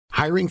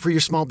Hiring for your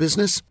small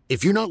business?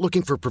 If you're not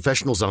looking for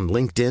professionals on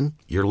LinkedIn,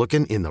 you're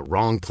looking in the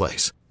wrong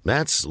place.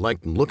 That's like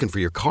looking for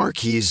your car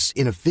keys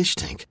in a fish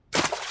tank.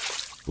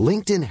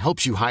 LinkedIn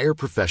helps you hire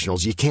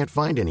professionals you can't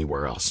find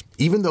anywhere else,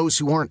 even those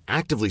who aren't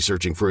actively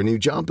searching for a new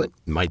job but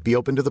might be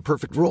open to the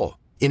perfect role.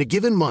 In a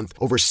given month,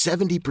 over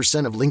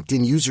 70% of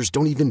LinkedIn users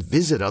don't even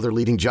visit other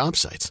leading job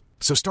sites.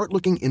 So start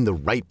looking in the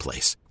right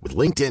place. With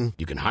LinkedIn,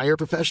 you can hire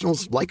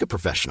professionals like a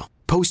professional.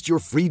 Post your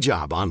free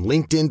job on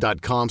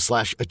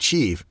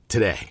linkedin.com/achieve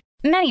today.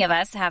 Many of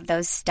us have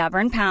those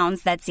stubborn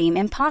pounds that seem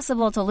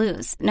impossible to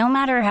lose, no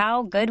matter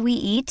how good we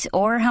eat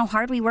or how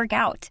hard we work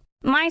out.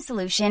 My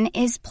solution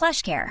is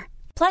PlushCare.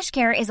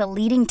 PlushCare is a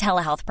leading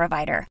telehealth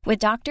provider with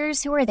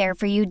doctors who are there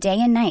for you day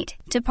and night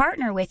to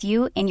partner with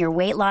you in your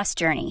weight loss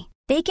journey.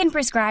 They can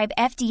prescribe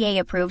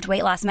FDA-approved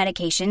weight loss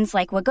medications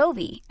like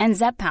Wegovy and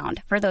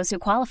Zepbound for those who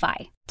qualify.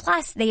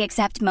 Plus, they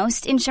accept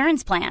most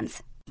insurance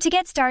plans. To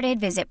get started,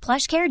 visit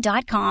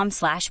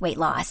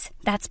plushcare.com/weightloss.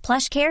 That's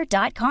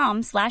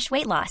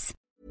plushcare.com/weightloss.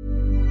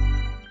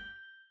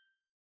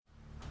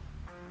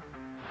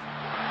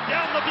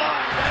 Down the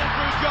blind,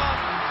 Andrew John.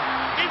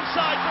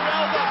 Inside for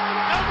Albert.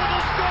 Albert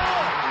will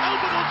score.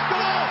 Albert will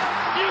score.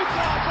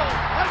 Newcastle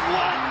have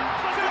won.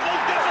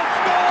 Fiddler's going to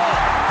score.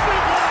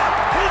 Fiddler,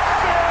 it's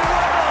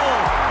farewell.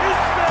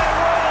 It's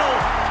farewell.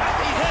 And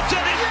he hits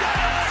it. He's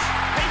got it.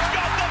 He's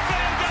got the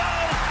field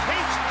goal.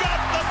 He's got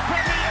the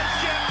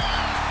premiership.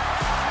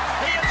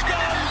 He has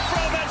gone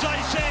from, as I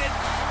said,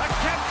 a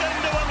captain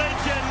to a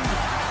legend,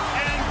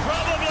 and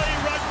probably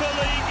rugby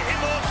league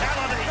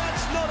immortality.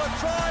 That's not a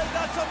try.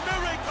 That's a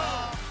miracle.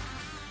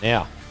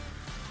 Now,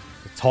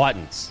 the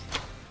Titans,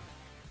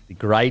 the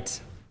great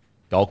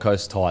Gold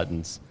Coast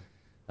Titans,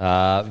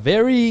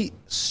 very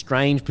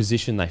strange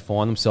position they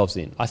find themselves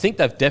in. I think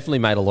they've definitely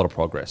made a lot of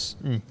progress,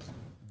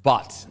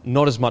 but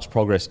not as much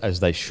progress as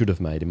they should have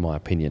made, in my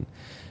opinion.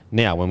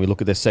 Now, when we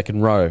look at their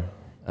second row,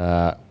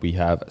 we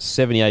have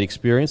 78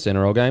 experienced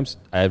NRL games,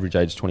 average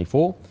age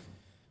 24.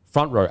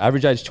 Front row,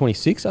 average age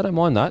 26, I don't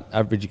mind that.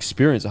 Average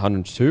experience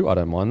 102, I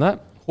don't mind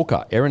that.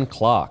 Hooker, Aaron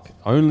Clark.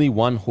 Only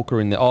one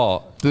hooker in there.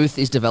 Oh, Booth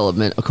is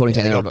development, according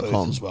to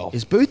NRL.com. as well.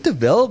 is Booth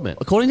development?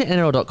 According to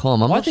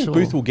NRL.com, I think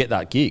Booth will get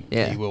that gig.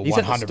 Yeah. He will He's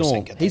at the 100%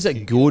 Storm. get that He's a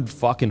gig. good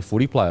fucking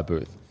footy player,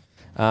 Booth.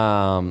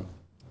 And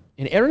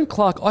Aaron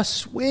Clark, I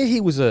swear he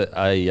was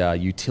a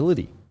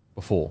utility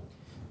before.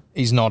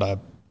 He's not a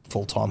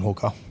full-time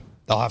hooker.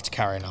 They'll have to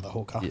carry another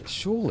hooker. Yeah,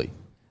 surely.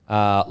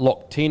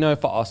 Lock Tino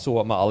for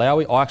Asua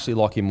Ma'alawi. I actually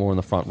like him more in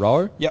the front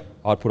row. Yep.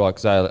 I'd put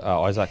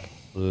Isaac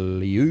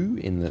Liu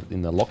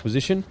in the lock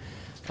position.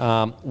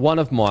 One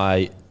of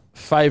my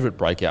favourite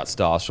breakout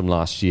stars from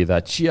last year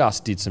that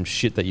just did some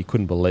shit that you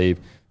couldn't believe.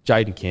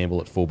 Jaden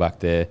Campbell at fullback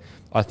there.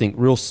 I think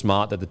real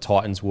smart that the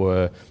Titans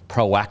were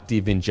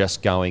proactive in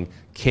just going,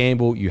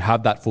 Campbell, you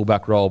have that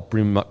fullback role.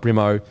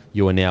 Brimo,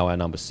 you are now our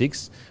number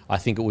 6. I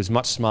think it was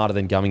much smarter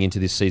than going into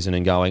this season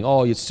and going,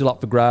 oh, you're still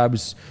up for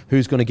grabs.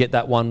 Who's going to get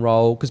that one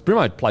role? Because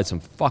Brimo played some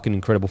fucking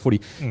incredible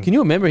footy. Can you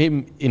remember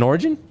him in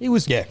Origin?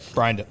 Yeah,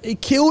 brained it. He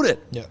killed it.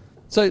 Yeah.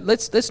 So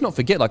let's not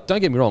forget, like,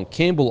 don't get me wrong,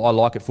 Campbell I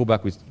like at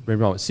fullback with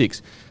Brimo at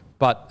 6.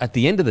 But at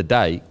the end of the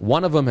day,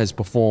 one of them has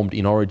performed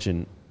in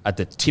Origin at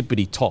the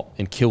tippity top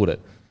and killed it.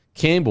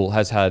 Campbell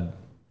has had,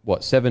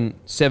 seven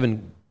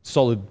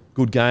solid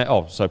good games.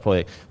 Oh, so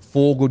probably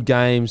 4 good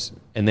games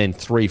and then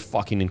 3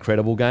 fucking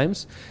incredible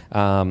games.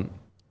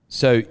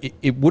 So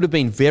it would have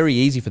been very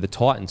easy for the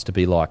Titans to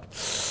be like,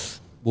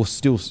 we'll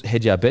still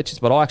hedge our bets,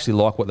 but I actually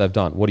like what they've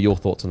done. What are your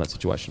thoughts on that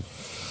situation?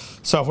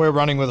 So if we're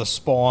running with a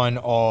spine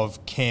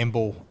of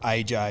Campbell,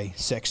 AJ,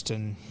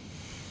 Sexton,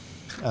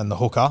 and the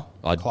hooker,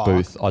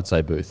 Clark. I'd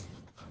say Booth.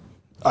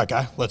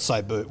 Okay, let's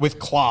say Booth. With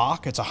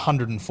Clark, it's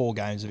 104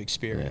 games of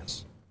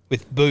experience.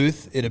 With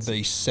Booth, it'd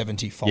be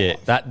 75. Yeah,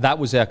 that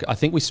was our. I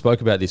think we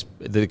spoke about this,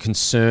 the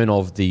concern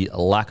of the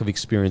lack of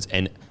experience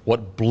and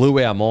what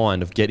blew our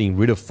mind of getting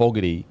rid of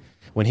Fogarty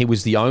when he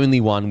was the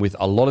only one with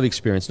a lot of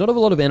experience, not a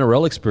lot of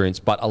NRL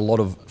experience, but a lot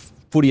of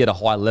footy at a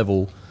high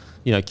level.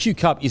 You know, Q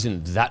Cup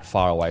isn't that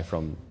far away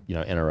from,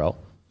 NRL.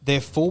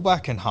 Their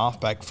fullback and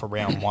halfback for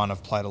round 1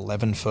 have played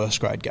 11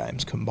 first-grade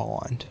games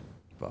combined.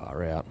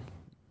 Far out.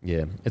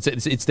 Yeah,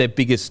 it's their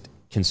biggest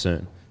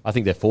concern. I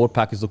think their forward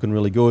pack is looking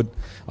really good.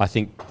 I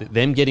think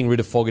them getting rid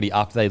of Fogarty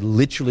after they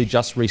literally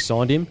just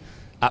re-signed him,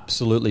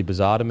 absolutely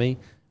bizarre to me.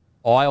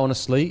 I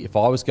honestly, if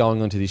I was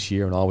going onto this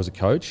year and I was a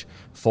coach,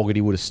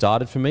 Fogarty would have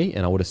started for me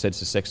and I would have said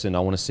to Sexton, I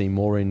want to see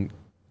more in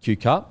Q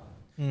Cup.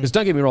 Because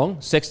don't get me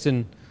wrong,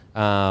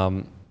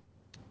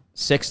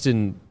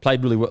 Sexton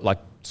played really well,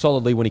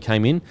 solidly when he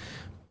came in,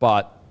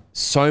 but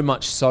so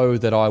much so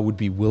that I would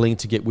be willing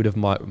to get rid of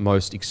my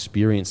most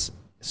experienced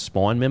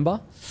spine member.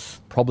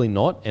 Probably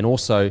not. And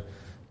also,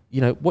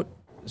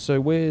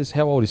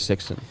 how old is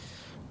Sexton?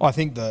 I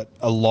think that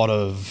a lot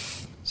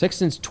of...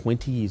 Sexton's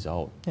 20 years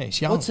old. Yeah,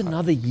 he's young. What's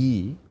another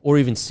year or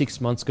even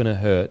 6 months going to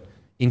hurt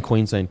in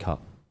Queensland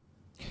Cup?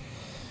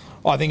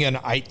 I think an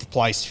 8th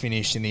place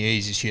finish in the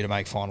easiest year to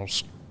make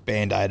finals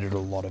band-aided a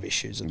lot of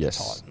issues at the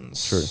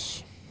Titans.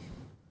 True.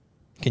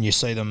 Can you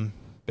see them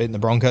beating the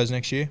Broncos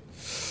next year?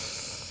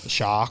 the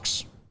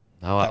Sharks.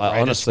 No, That I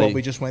Raiders honestly, squad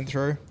we just went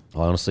through. I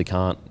honestly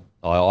can't.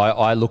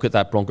 I look at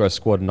that Broncos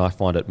squad and I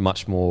find it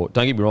much more.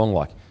 Don't get me wrong,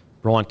 like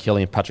Brian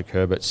Kelly and Patrick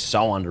Herbert,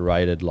 so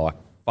underrated. Like,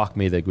 fuck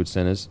me, they're good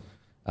centers.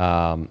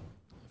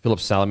 Philip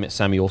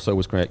Sammy also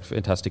was great,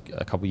 fantastic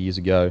a couple of years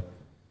ago.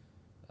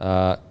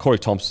 Corey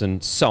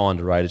Thompson, so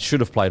underrated.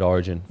 Should have played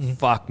Origin.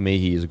 Fuck me,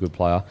 he is a good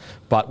player.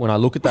 But when I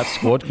look at that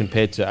squad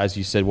compared to, as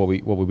you said, what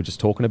we were just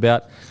talking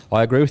about,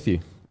 I agree with you.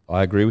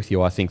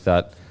 I think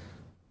that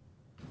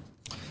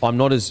I'm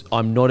not as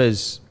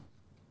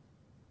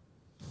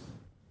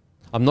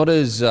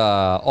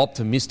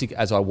optimistic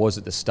as I was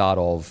at the start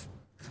of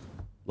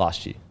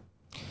last year.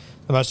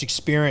 The most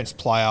experienced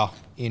player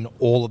in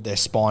all of their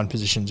spine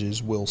positions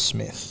is Will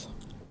Smith.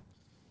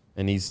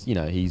 And he's in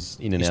and out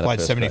He's of played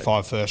first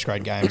 75 first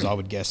grade games. I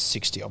would guess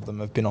 60 of them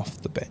have been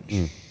off the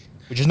bench,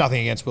 which is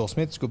nothing against Will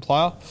Smith. He's a good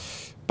player,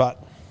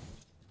 but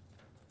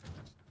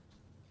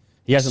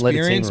he hasn't led a team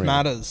experience around.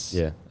 matters.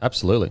 Yeah,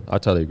 absolutely. I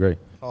totally agree.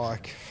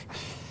 Like,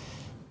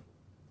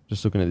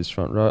 Just looking at this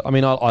front row. I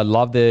mean, I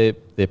love their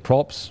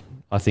props.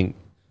 I think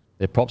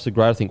their props are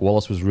great. I think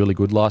Wallace was really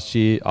good last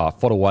year.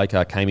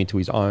 Fodawaker came into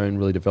his own,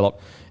 really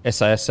developed.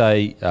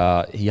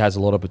 SASA, he has a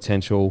lot of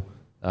potential.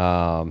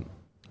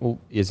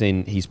 As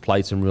in he's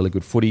played some really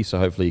good footy, so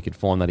hopefully he could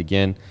find that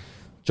again.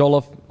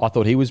 Jolliffe, I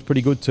thought he was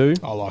pretty good too.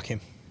 I like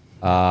him.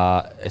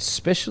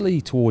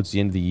 Especially towards the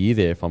end of the year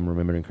there, if I'm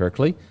remembering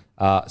correctly.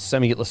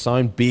 Sammy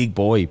Lasone, big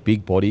boy,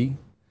 big body.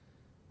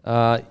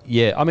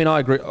 Yeah, I mean, I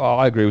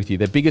agree with you.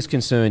 Their biggest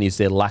concern is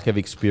their lack of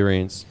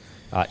experience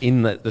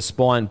in the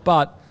spine,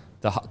 but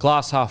the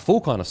glass half full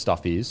kind of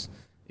stuff is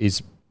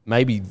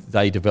maybe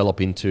they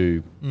develop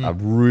into a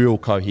real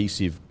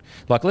cohesive.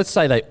 Like, let's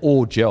say they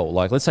all gel.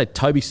 Like, let's say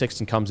Toby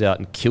Sexton comes out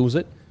and kills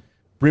it.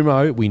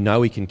 Brimo, we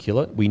know he can kill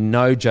it. We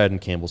know Jaden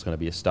Campbell's going to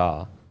be a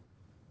star.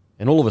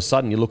 And all of a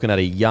sudden, you're looking at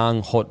a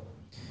young, hot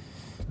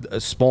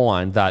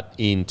spine that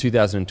in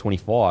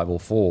 2025 or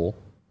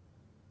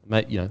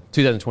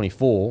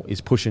 2024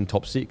 is pushing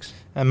top 6.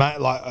 And mate,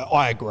 like,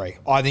 I agree.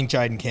 I think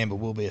Jaden Campbell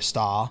will be a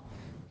star,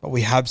 but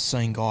we have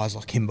seen guys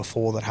like him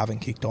before that haven't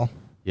kicked on.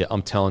 Yeah,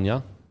 I'm telling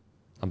you.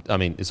 I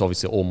mean, it's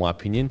obviously all my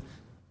opinion.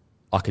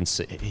 I can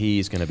see he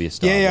is going to be a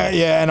star.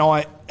 Yeah, and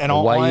I am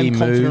confident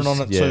moves,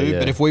 on it too. yeah.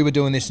 But if we were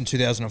doing this in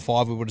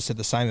 2005, we would have said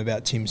the same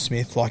about Tim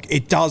Smith. Like,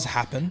 it does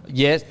happen.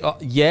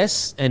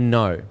 Yes and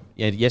no.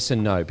 Yeah, yes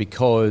and no,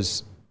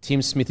 because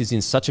Tim Smith is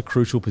in such a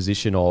crucial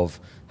position of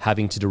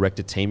having to direct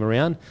a team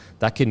around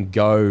that can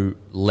go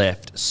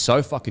left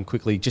so fucking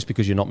quickly just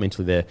because you're not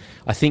mentally there.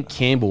 I think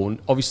Campbell,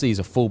 obviously he's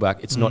a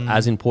fullback. It's not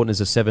as important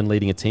as a 7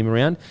 leading a team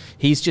around.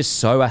 He's just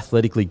so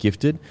athletically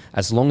gifted.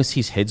 As long as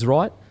his head's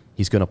right,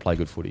 he's going to play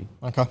good footy.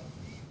 Okay.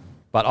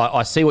 But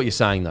I see what you're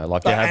saying, though.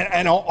 Like,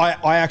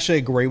 I actually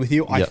agree with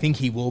you. I Yep. think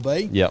he will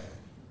be. Yep.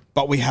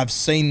 But we have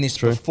seen this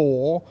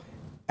before,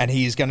 and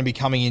he is going to be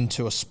coming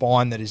into a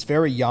spine that is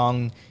very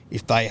young.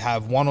 If they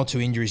have 1 or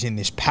 2 injuries in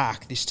this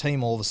pack, this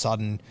team all of a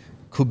sudden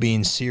could be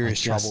in serious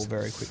trouble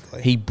very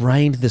quickly. He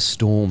brained the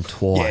Storm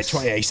twice.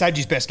 Yeah, he saved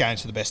his best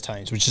games for the best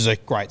teams, which is a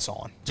great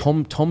sign.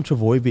 Tom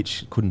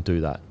Trbojevic couldn't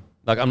do that.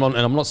 Like, I'm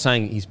not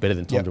saying he's better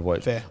than Tom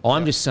Trbojevic. Fair.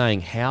 I'm just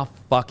saying how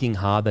fucking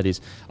hard that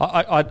is.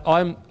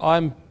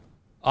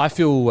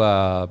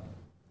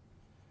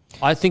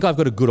 I think I've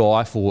got a good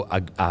eye for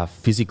a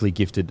physically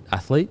gifted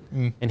athlete,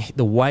 and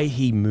the way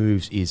he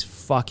moves is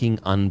fucking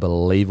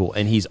unbelievable.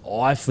 And his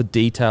eye for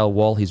detail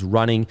while he's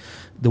running,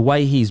 the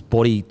way his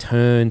body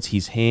turns,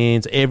 his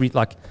hands,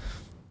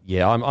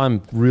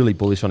 I'm really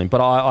bullish on him.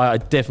 But I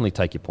definitely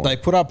take your point. They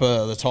put up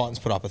the Titans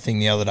put up a thing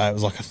the other day. It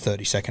was like a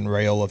 30-second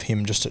reel of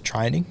him just at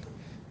training.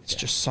 It's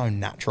just so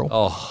natural.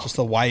 Oh. Just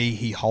the way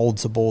he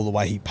holds the ball, the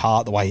way he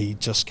the way he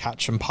just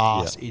catch and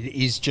pass. Yeah. It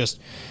is just.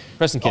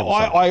 Preston Campbell.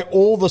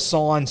 All the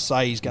signs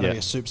say he's going to be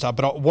a superstar,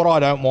 but what I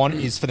don't want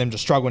is for them to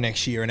struggle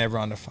next year and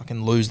everyone to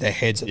fucking lose their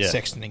heads at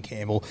Sexton and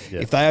Campbell.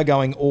 Yeah. If they are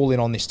going all in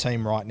on this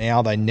team right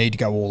now, they need to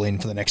go all in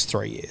for the next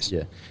 3 years.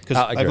 Yeah,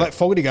 because they've let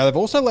Fogarty go. They've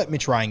also let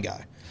Mitch Rain go.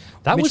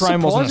 Mitch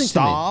Rain wasn't a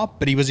star,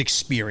 but he was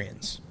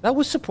experienced. That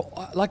was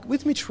like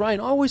with Mitch Rain,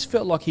 I always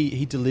felt like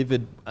he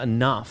delivered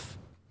enough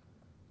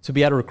to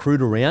be able to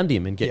recruit around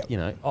him and get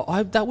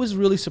that was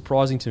really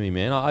surprising to me,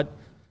 man.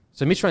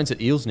 So Mitch Rain's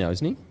at Eels now,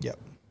 isn't he? Yep.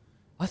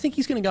 I think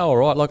he's going to go all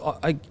right. Like,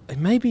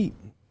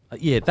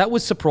 that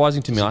was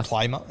surprising to me.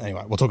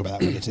 Anyway, we'll talk about that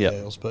when we get to the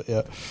Eels, but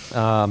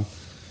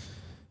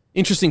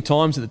interesting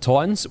times at the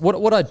Titans.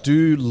 What I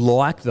do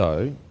like,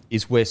 though,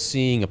 is we're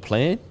seeing a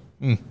plan.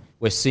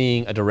 We're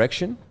seeing a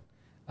direction.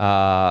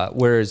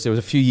 Whereas there was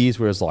a few years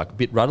where it was like a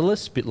bit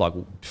rudderless, a bit like,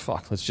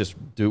 fuck, let's just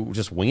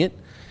wing it.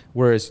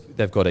 Whereas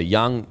they've got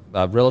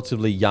a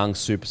relatively young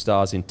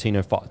superstars in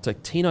Tino.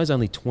 Tino's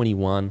only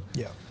 21.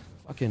 Yeah.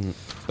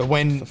 But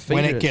when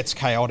it gets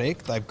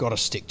chaotic, they've got to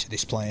stick to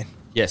this plan.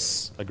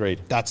 Yes, agreed.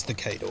 That's the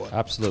key to it.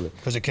 Absolutely.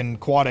 Because it can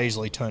quite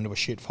easily turn to a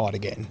shit fight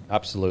again.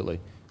 Absolutely.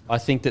 I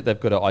think that they've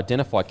got to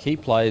identify key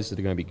players that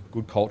are going to be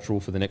good cultural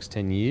for the next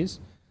 10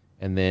 years.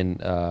 And then,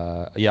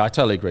 I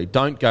totally agree.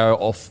 Don't go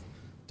off.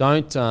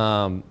 Don't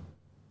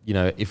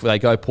if they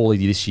go poorly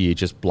this year,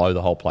 just blow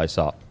the whole place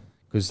up.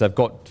 Because they've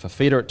got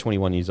Fafita at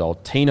 21 years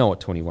old, Tino at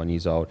 21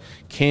 years old,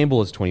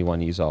 Campbell is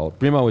 21 years old,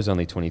 Brimo is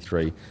only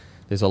 23.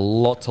 There's a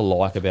lot to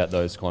like about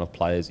those kind of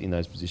players in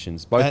those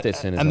positions. Both their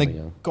centres and are the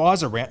young.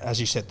 guys around, as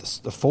you said,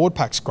 the forward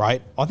pack's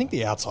great. I think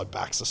the outside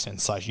backs are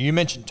sensational. You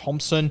mentioned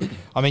Thompson.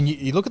 I mean,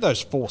 you look at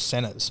those 4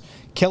 centres.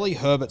 Kelly,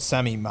 Herbert,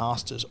 Sammy,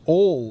 Masters,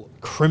 all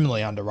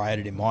criminally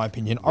underrated in my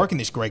opinion. I reckon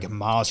this Greg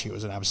Marzhew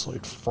is an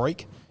absolute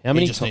freak.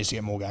 He just needs to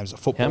get more games of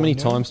football. How many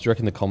times do you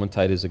reckon the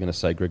commentators are going to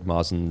say Greg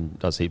Marsden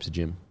does heaps of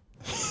gym?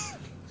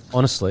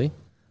 Honestly,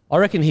 I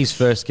reckon his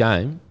first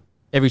game,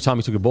 every time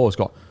he took a ball, it's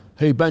got,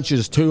 he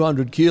benches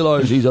 200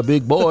 kilos, he's a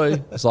big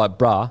boy. It's like,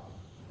 bruh,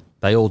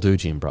 they all do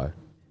gym, bro.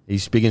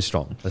 He's big and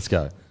strong. Let's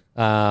go.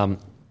 Going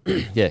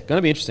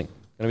to be interesting.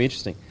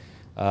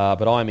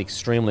 But I'm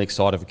extremely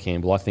excited for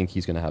Campbell. I think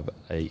he's going to have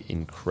an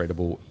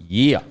incredible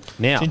year.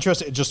 Now, it's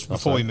interesting, just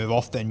before we move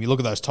off then, you look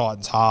at those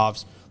Titans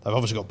halves. They've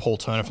obviously got Paul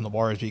Turner from the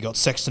Warriors, but you got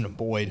Sexton and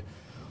Boyd.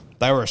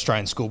 They were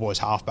Australian schoolboys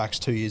halfbacks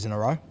 2 years in a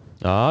row.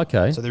 Oh,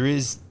 okay. So there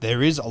is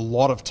a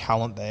lot of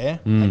talent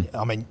there. And,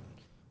 I mean,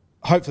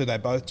 hopefully they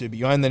both do, but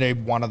you only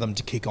need one of them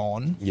to kick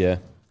on. Yeah.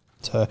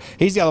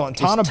 He's the other one.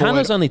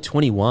 Tanner's only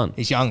 21.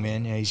 He's young,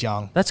 man. Yeah, he's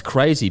young. That's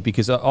crazy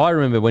because I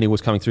remember when he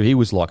was coming through, he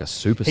was like a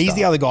superstar. He's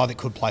the other guy that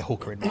could play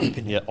hooker, in my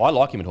opinion. Yeah, I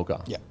like him at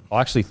hooker. Yeah. I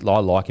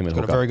like him at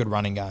hooker. Got a very good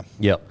running game.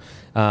 Yep.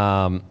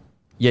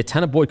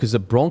 Tanner Boyd, because the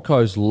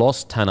Broncos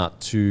lost Tanner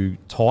to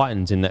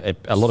Titans, and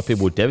a lot of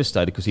people were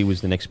devastated because he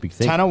was the next big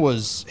thing. Tanner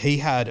was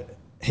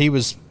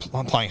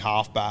playing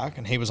halfback,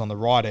 and he was on the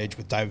right edge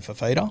with David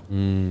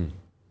Fafita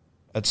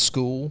at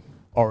school,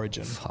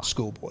 Origin,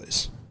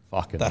 schoolboys.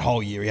 That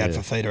whole year, he had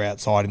Fafita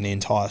outside in the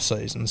entire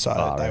season,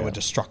 so they were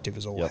destructive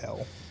as all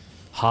hell.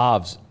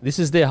 Halves. This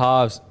is their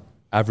halves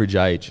average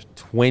age,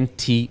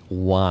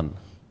 21.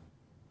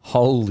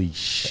 Holy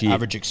shit. The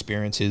average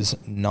experience is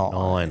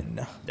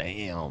 9.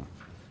 Damn.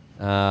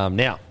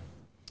 Now,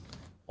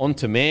 on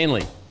to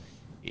Manly.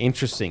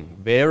 Interesting.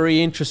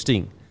 Very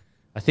interesting.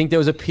 I think there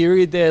was a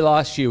period there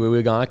last year where we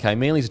were going, okay,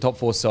 Manly's a top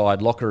 4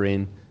 side, lock her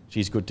in,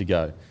 she's good to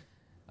go.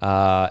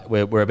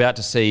 We're about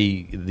to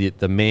see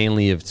the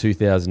Manly of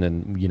 2000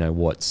 and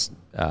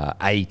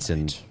 8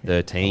 and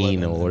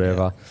 13 or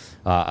whatever,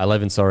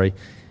 11. Sorry.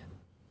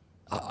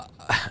 A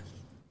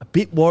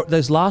bit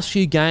those last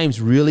few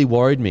games really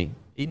worried me.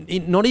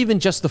 Not even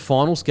just the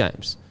finals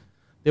games.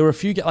 There were a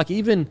few, like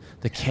even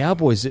the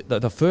Cowboys.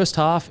 The first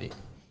half,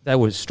 they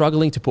were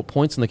struggling to put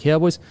points on the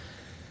Cowboys.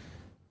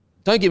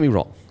 Don't get me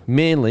wrong,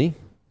 Manly,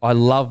 I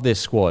love their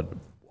squad.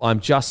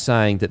 I'm just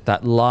saying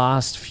that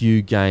last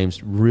few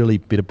games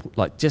really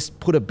just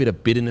put a bit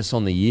of bitterness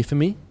on the year for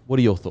me. What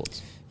are your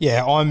thoughts?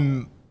 Yeah,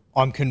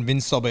 I'm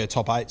convinced they'll be a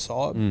top 8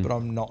 side, but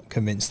I'm not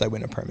convinced they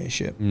win a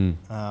premiership.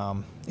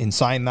 In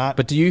saying that,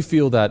 but do you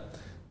feel that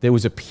there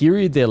was a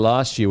period there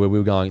last year where we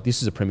were going,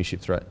 this is a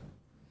premiership threat?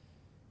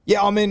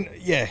 Yeah, I mean,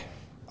 yeah.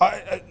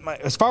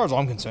 As far as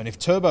I'm concerned, if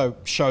Turbo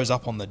shows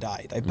up on the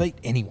day, they beat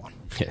anyone.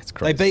 Yeah, it's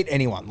crazy. They beat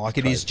anyone. Like,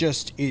 it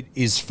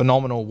is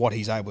phenomenal what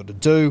he's able to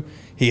do.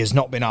 He has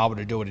not been able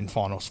to do it in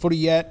finals footy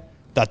yet.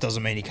 That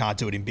doesn't mean he can't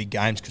do it in big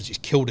games because he's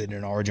killed it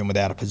in Origin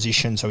without a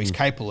position, so he's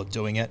capable of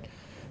doing it.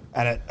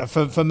 And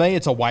for me,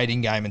 it's a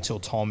waiting game until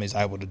Tom is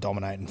able to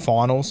dominate in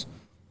finals.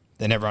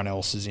 Then everyone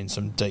else is in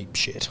some deep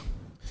shit.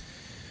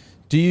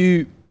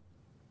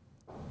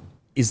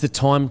 Is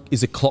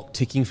the clock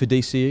ticking for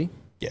DCE?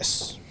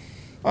 Yes.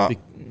 What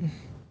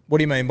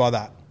do you mean by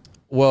that?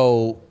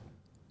 Well,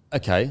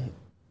 okay.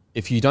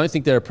 If you don't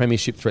think they're a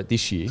premiership threat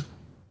this year,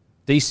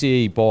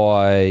 DCE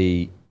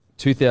by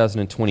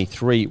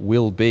 2023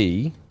 will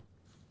be...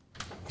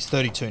 He's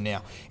 32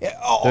 now.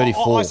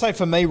 34. I say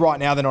for me right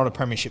now they're not a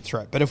premiership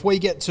threat. But if we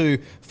get to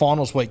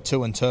finals week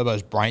 2 and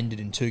Turbo's brained it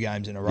in 2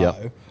 games in a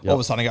row, all of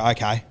a sudden I go,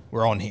 okay,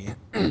 we're on here.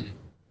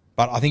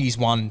 But I think he's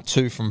won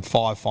 2 from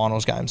 5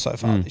 finals games so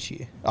far this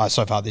year.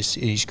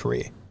 In his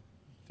career.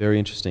 Very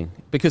interesting.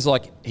 Because,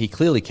 he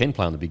clearly can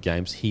play on the big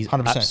games. He's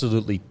 100%.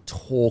 Absolutely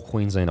tore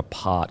Queensland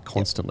apart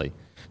constantly. Yep.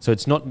 So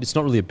it's not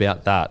really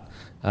about that.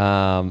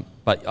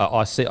 But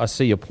I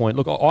see your point.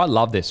 Look, I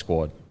love their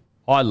squad.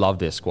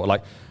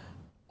 Like,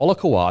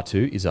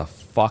 Olakau'atu is a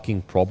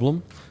fucking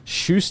problem.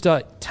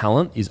 Schuster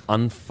talent is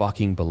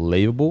unfucking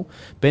believable.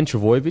 Ben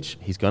Trbojevic,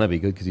 he's going to be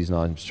good because he's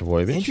named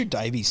Trbojevic. Andrew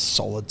Davies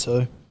solid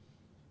too.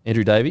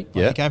 Andrew Davey,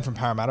 yeah. He came from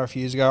Parramatta a few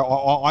years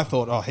ago. I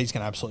thought, he's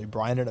going to absolutely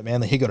brain it at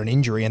Manly. He got an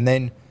injury, and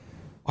then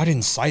I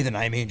didn't say the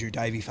name Andrew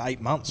Davey for 8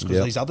 months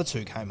because these other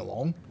 2 came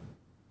along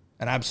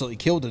and absolutely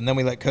killed it. And then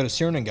we let Curtis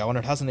Sirinen go, and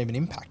it hasn't even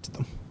impacted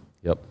them.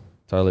 Yep,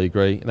 totally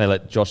agree. And they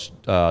let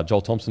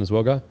Joel Thompson as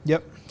well go.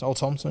 Yep, Joel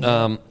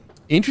Thompson.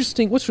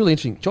 Interesting. What's really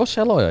interesting, Josh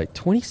Aloiai,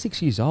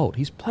 26 years old.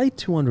 He's played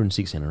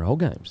 206 NRL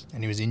games.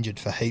 And he was injured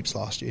for heaps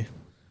last year.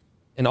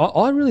 And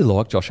I really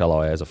like Josh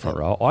Aloiai as a front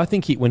row. I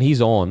think when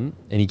he's on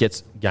and he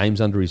gets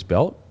games under his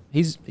belt,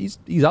 he's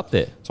up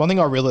there. So one thing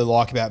I really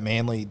like about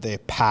Manly, their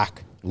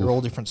pack, they're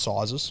all different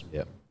sizes.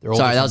 Yep.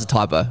 Sorry, that was a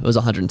typo. It was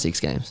 106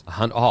 games.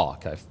 Oh,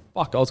 okay.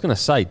 Fuck, I was going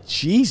to say,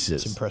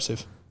 Jesus. It's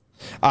impressive.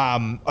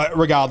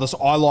 Regardless,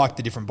 I like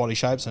the different body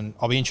shapes, and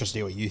I'll be interested to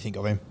hear what you think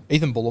of him.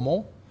 Ethan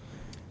Bullimore.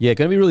 Yeah,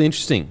 going to be really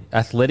interesting.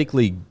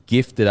 Athletically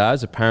gifted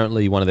as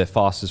apparently one of their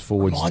fastest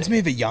forwards. Reminds me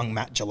of a young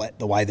Matt Gillette,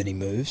 the way that he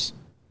moves.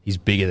 He's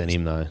bigger than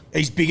him, though.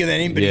 He's bigger than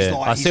him, but he's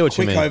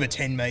quick over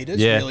 10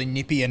 metres, really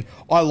nippy. And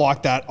I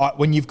like that.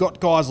 When you've got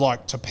guys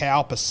like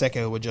Tapau,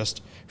 Paseka, who are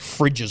just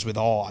fridges with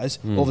eyes,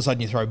 all of a sudden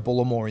you throw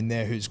Bullimore in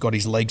there, who's got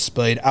his leg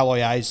speed.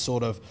 Aloye's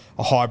sort of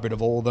a hybrid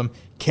of all of them.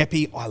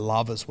 Kepi, I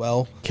love as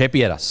well.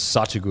 Kepi had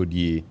such a good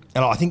year.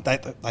 And I think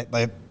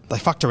they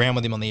fucked around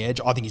with him on the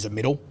edge. I think he's a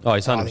middle. Oh,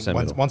 he's 100%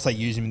 middle. Once they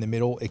use him in the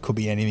middle, it could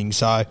be anything.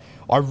 So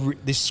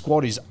this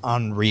squad is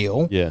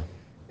unreal. Yeah.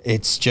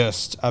 It's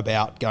just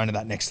about going to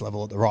that next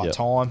level at the right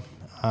time.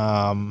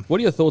 What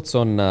are your thoughts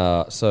on,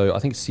 so I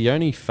think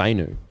Sione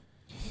Fainu,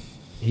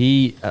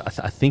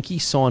 I think he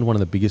signed one of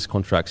the biggest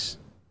contracts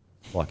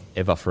like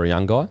ever for a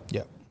young guy.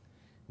 Yep.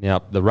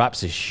 Now, the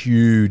raps are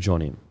huge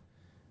on him.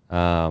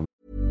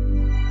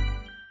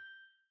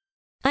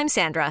 I'm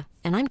Sandra,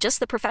 and I'm just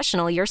the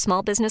professional your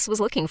small business was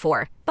looking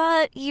for.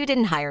 But you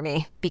didn't hire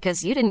me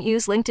because you didn't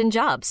use LinkedIn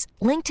Jobs.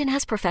 LinkedIn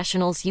has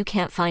professionals you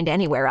can't find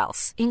anywhere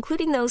else,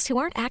 including those who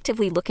aren't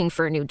actively looking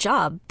for a new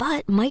job,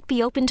 but might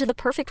be open to the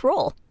perfect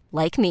role,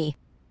 like me.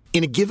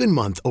 In a given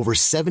month, over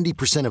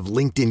 70% of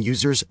LinkedIn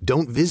users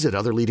don't visit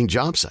other leading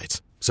job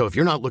sites. So if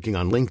you're not looking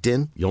on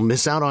LinkedIn, you'll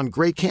miss out on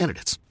great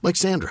candidates like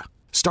Sandra.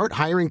 Start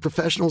hiring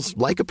professionals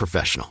like a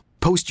professional.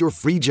 Post your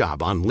free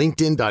job on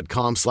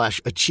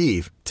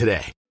linkedin.com/achieve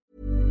today.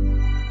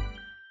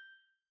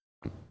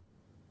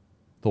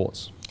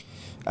 Thoughts?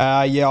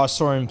 I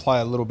saw him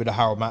play a little bit of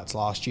Harold Matts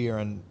last year,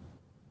 and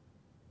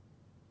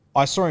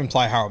I saw him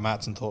play Harold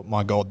Matts and thought,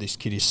 my God, this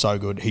kid is so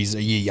good. He's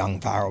a year young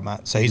for Harold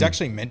Matts. So he's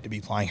actually meant to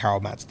be playing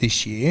Harold Matts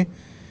this year.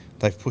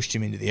 They've pushed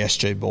him into the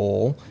SG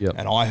ball,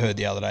 and I heard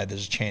the other day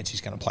there's a chance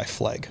he's going to play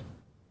Flegg.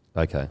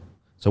 Okay.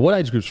 So what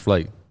age group's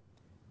Flegg?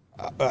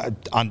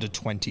 Under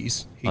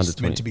 20s.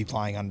 He's meant to be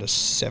playing under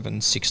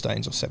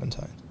 16s or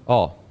 17.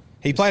 Oh.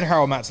 He played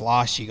Harold Matts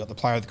last year, got the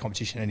player of the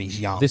competition, and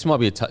he's young. This might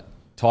be a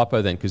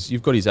typo then, because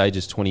you've got his age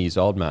as 20 years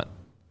old, Matt.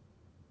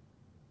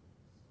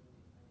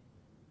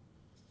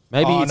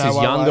 Maybe it's his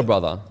younger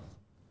brother.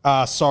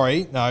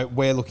 Sorry, no,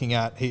 we're looking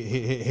at...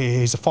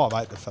 He's a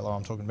 5'8", the fellow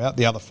I'm talking about,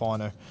 the other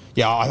Fino.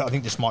 Yeah, I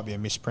think this might be a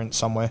misprint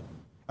somewhere.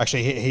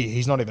 Actually,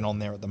 he's not even on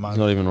there at the moment.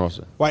 He's not even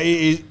roster.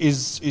 Wait,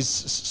 is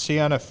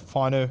Sione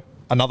Fino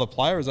another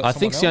player? Is that I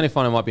think Sione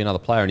Fino might be another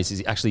player, and this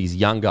is actually his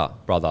younger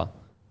brother.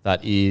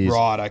 That is...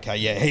 Right, okay,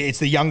 yeah. It's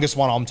the youngest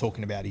one I'm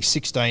talking about. He's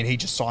 16. He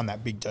just signed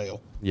that big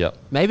deal. Yeah.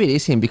 Maybe it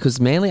is him, because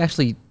Manly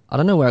actually... I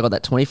don't know where I got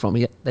that 20 from.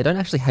 They don't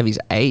actually have his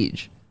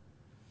age.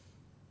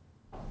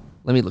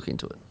 Let me look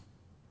into it.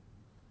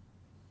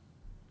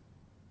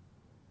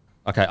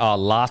 Okay,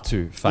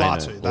 Latu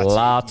Fainu.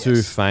 Latu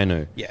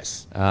Fainu.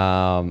 Yes.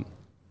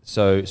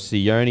 So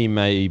Sione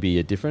may be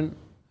a different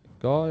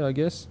guy, I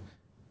guess.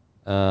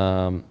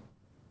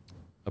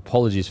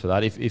 Apologies for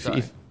that.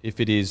 If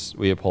it is,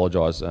 we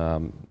apologise.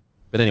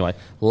 But anyway,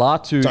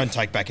 Latu... Don't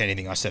take back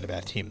anything I said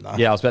about him, though.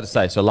 Yeah, I was about to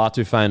say. So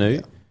Latu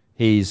Fainu,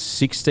 he's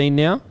 16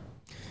 now?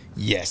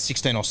 Yes,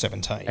 16 or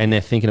 17. And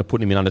they're thinking of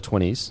putting him in under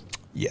 20s?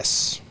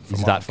 Yes.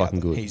 He's that fucking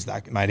good. He's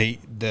that... Mate,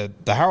 the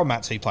Harold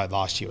Matts he played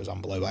last year was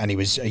unbelievable, and he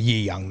was a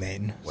year young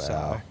then.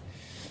 Wow.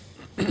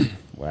 So.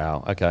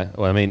 Wow, okay.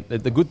 Well, I mean,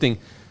 the good thing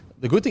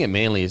at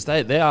Manly is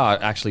they are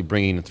actually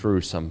bringing through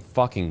some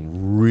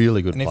fucking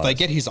really good players. And if they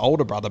get his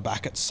older brother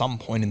back at some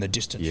point in the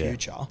distant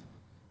future...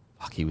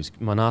 Fuck,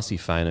 Manasi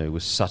Fainu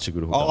was such a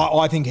good hooker.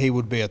 I think he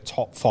would be a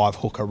top 5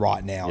 hooker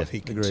right now if he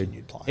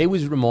continued playing. He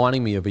was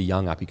reminding me of a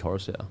young Api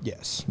Coruscant.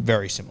 Yes,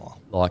 very similar.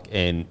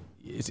 And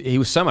he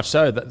was so much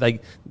so that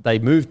they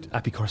moved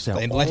Api Coruscant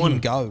on. They let him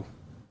go. And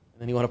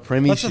then he won a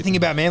premiership. That's the thing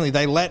about Manly.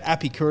 They let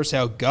Api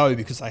Coruscant go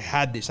because they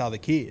had this other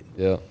kid.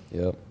 Yeah.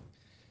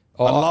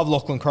 I love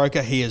Lachlan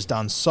Croker. He has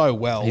done so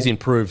well. He's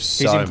improved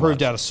so much. He's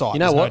improved out of sight. You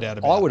know what? No doubt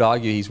about I would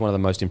argue he's one of the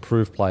most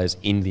improved players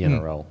in the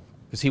NRL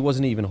because he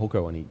wasn't even a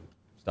hooker when he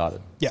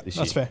started. Yeah,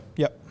 that's fair.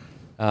 Yep.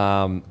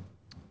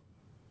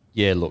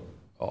 Yeah, look.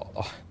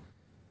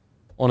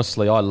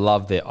 Honestly, I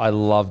love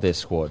their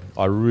squad.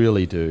 I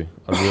really do.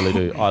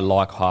 I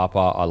like Harper.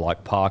 I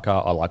like Parker.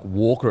 I like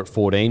Walker at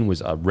 14 was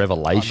a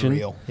revelation.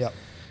 Unreal. Yep.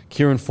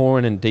 Kieran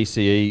Foran and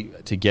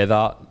DCE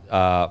together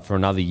for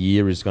another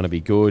year is going to be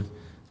good.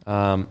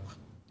 The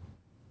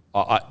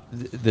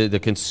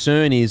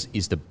concern is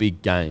the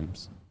big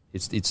games.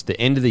 It's the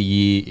end of the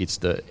year. It's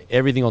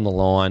everything on the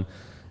line.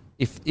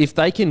 If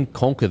they can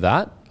conquer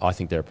that, I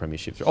think they're a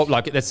premiership.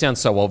 Like that sounds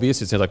so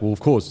obvious. It sounds like, well, of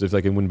course, if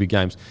they can win big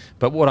games.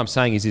 But what I'm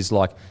saying is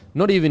like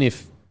not even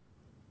if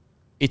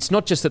it's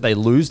not just that they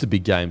lose the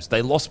big games,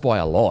 they lost by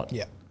a lot.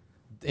 Yeah.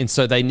 And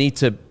so they need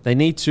to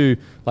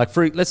like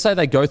let's say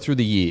they go through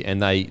the year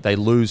and they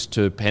lose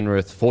to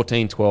Penrith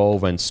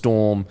 14-12 and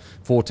Storm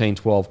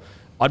 14-12.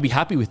 I'd be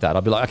happy with that.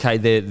 I'd be like,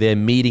 okay, they're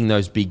meeting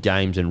those big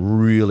games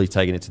and really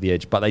taking it to the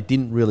edge. But they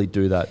didn't really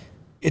do that.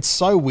 It's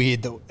so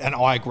weird that, and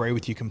I agree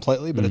with you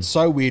completely, but it's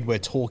so weird we're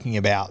talking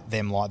about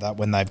them like that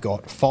when they've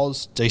got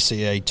Foz,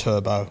 DCE,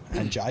 Turbo,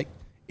 and Jake.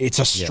 It's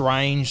a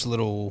strange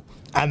little,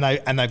 and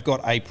they've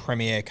got a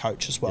premier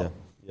coach as well.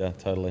 Yeah,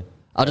 totally.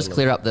 I'll just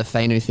clear up the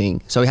Fainu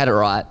thing. So we had it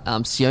right.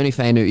 Sione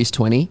Fainu is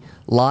 20.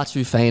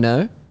 Latu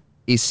Fainu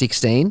is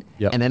 16.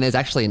 Yep. And then there's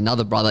actually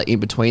another brother in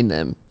between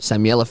them,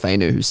 Samuela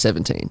Fainu, who's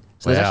 17.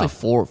 So there's actually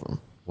 4 of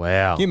them.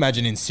 Wow. Can you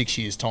imagine in 6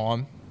 years'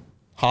 time,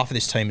 half of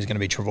this team is going to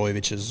be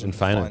Trbojević's and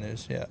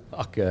Fainus? Yeah.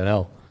 Fucking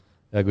hell.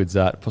 How good's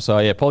that? So,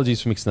 yeah,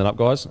 apologies for mixing that up,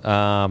 guys.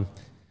 I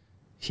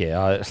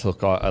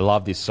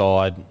love this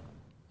side.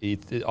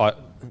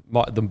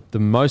 The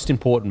most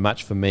important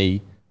match for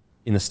me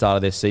in the start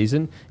of their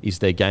season is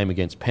their game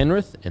against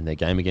Penrith and their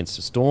game against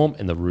the Storm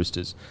and the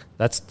Roosters.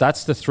 That's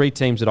the 3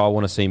 teams that I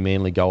want to see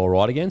Manly go all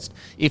right against.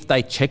 If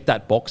they check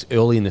that box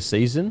early in the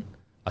season,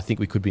 I think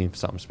we could be in for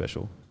something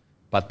special.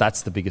 But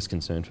that's the biggest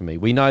concern for me.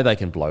 We know they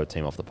can blow a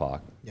team off the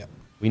park. Yep.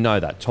 We know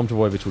that. Tom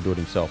Trbojević will do it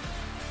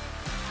himself.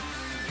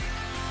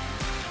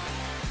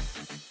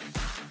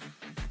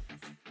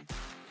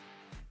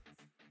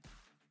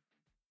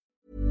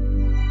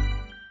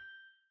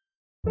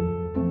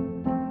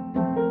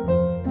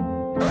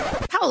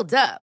 Hold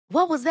up.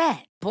 What was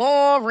that?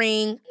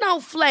 Boring.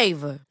 No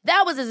flavor.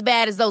 That was as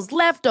bad as those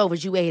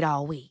leftovers you ate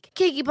all week.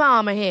 Keke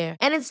Palmer here,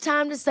 and it's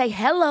time to say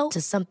hello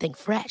to something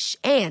fresh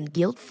and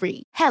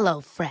guilt-free. Hello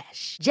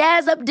Fresh.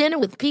 Jazz up dinner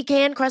with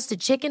pecan-crusted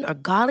chicken or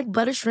garlic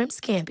butter shrimp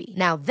scampi.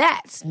 Now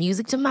that's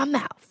music to my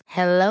mouth.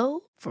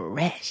 Hello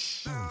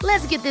Fresh.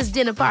 Let's get this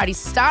dinner party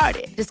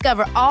started.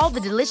 Discover all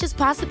the delicious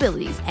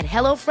possibilities at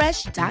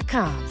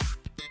HelloFresh.com.